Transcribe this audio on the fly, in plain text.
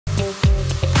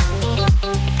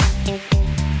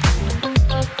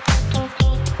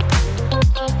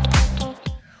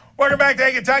Welcome back to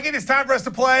Hey Kentucky. It's time for us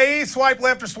to play Swipe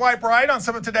Left or Swipe Right on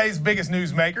some of today's biggest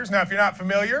newsmakers. Now, if you're not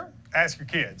familiar, ask your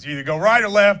kids. You either go right or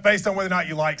left based on whether or not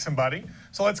you like somebody.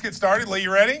 So let's get started. Lee,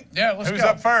 you ready? Yeah, let's go. Who's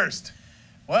up first?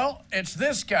 Well, it's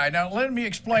this guy. Now, let me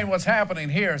explain what's happening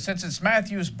here. Since it's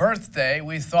Matthew's birthday,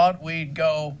 we thought we'd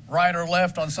go right or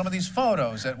left on some of these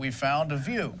photos that we found of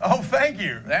you. Oh, thank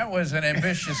you. That was an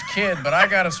ambitious kid, but I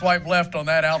got to swipe left on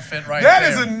that outfit right there. That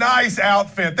is a nice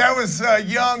outfit. That was a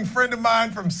young friend of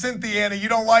mine from Cynthiana. You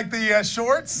don't like the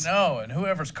shorts? No, and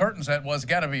whoever's curtains that was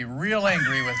got to be real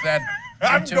angry with that.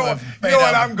 I'm going, you know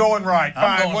what, I'm going right.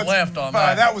 Fine. I'm going left on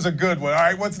fine. that. That was a good one. All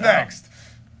right, what's next?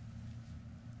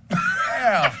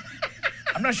 Yeah.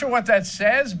 I'm not sure what that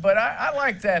says, but I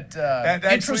like that,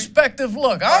 actually, introspective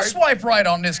look. I'll swipe right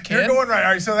on this kid. You're going right.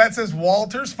 All right, so that says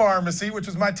Walters Pharmacy, which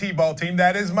was my T-ball team.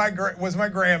 That is was my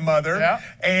grandmother. Yeah.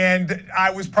 And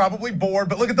I was probably bored,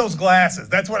 but look at those glasses.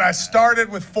 That's what I started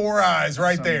with 4 eyes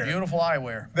right Some there. Beautiful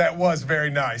eyewear. That was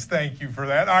very nice. Thank you for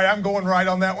that. All right, I'm going right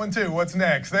on that one too. What's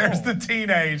next? There's the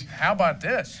teenage. How about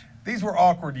this? These were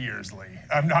awkward years, Lee.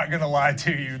 I'm not going to lie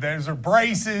to you. Those are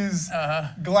braces,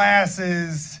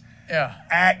 glasses,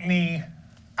 acne.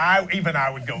 I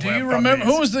would go left. Do you remember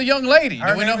who was the young lady?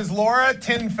 Her name is Laura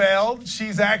Tinfeld.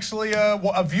 She's actually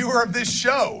a viewer of this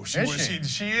show. She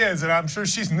is, and I'm sure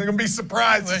she's going to be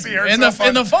surprised to see herself.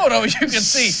 In the photo, you can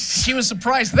see she was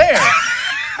surprised there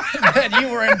that you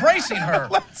were embracing her.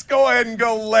 Let's go ahead and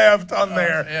go left on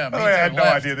there. Yeah, me I had too, no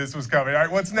left. idea this was coming. All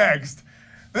right, what's next?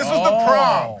 This was the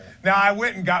prom. Now, I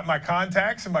went and got my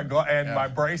contacts and my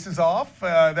braces off.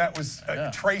 That was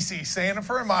Tracy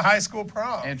Sandifer in my high school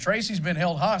prom. And Tracy's been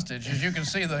held hostage. As you can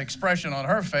see the expression on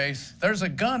her face, there's a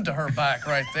gun to her back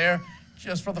right there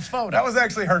just for the photo. That was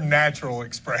actually her natural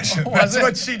expression. Was That's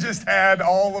what she just had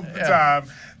all of the time.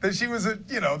 That she was,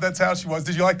 that's how she was.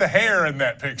 Did you like the hair in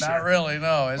that picture? Not really,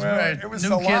 no. It's it was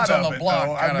New a Kids lot on the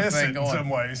Block kind I of miss thing it going. in some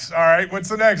ways. All right, what's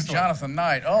the next one? Jonathan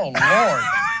Knight. Oh, Lord.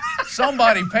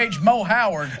 Somebody page Mo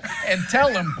Howard and tell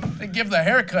him to give the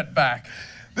haircut back.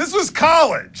 This was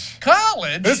college.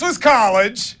 College? This was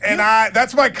college, and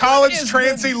that's my college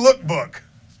trancy lookbook.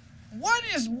 What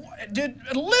is,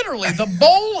 literally, the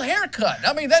bowl haircut.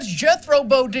 I mean, that's Jethro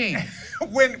Bodine.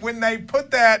 When they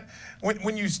put that,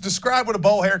 when you describe what a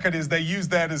bowl haircut is, they use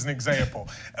that as an example.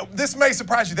 This may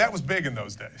surprise you. That was big in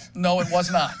those days. No, it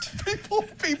was not.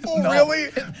 People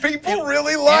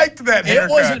really liked that haircut.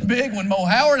 It wasn't big when Mo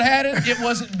Howard had it. It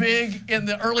wasn't big in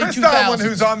the early 2000s. Chris Tomlin,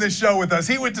 who's on this show with us,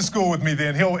 he went to school with me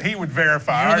then. He would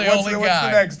verify. You're the only what's guy.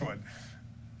 the next one?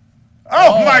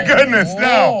 Oh my goodness,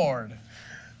 Lord. no.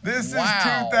 This is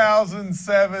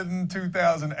 2007,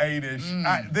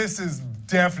 2008-ish. This is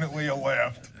definitely a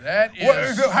left. That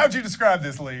is. How'd you describe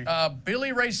this, Lee?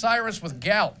 Billy Ray Cyrus with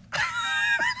gout.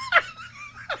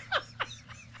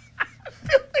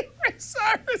 Billy Ray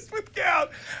Cyrus with gout.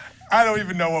 I don't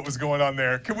even know what was going on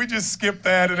there. Can we just skip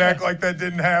that and act like that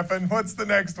didn't happen? What's the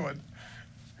next one?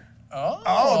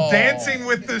 Oh, Dancing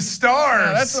with the Stars.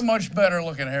 Yeah, that's a much better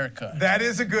looking haircut. That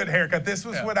is a good haircut. This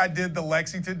was when I did the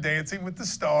Lexington Dancing with the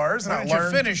Stars. How did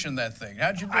you finish in that thing?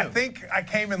 How'd you do? I think I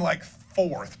came in like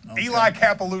 4th. Okay. Eli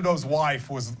Capilouto's wife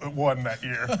won that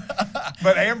year.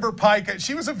 But Amber Pike,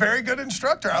 she was a very good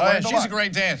instructor. I learned a lot. She's a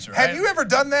great dancer. Have you ever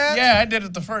done that? Yeah, I did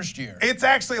it the first year. It's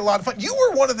actually a lot of fun. You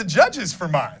were one of the judges for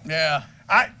mine. Yeah.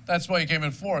 That's why you came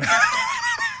in 4th.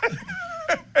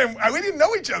 And we didn't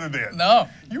know each other then. No.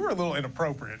 You were a little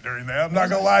inappropriate during that. I'm not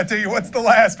going to lie to you. What's the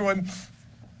last one?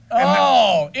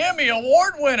 Emmy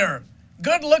Award winner.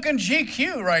 Good looking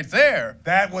GQ right there.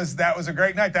 That was a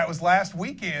great night. That was last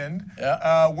weekend.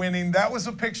 Winning. That was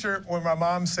a picture where my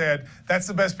mom said, "That's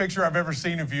the best picture I've ever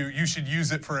seen of you. You should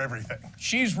use it for everything."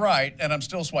 She's right, and I'm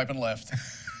still swiping left.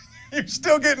 You're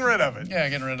still getting rid of it. Yeah,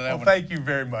 getting rid of that one. Thank you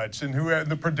very much. And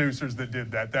the producers that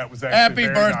did that. That was actually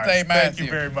Happy birthday, nice. Matthew. Thank you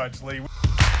very much, Lee.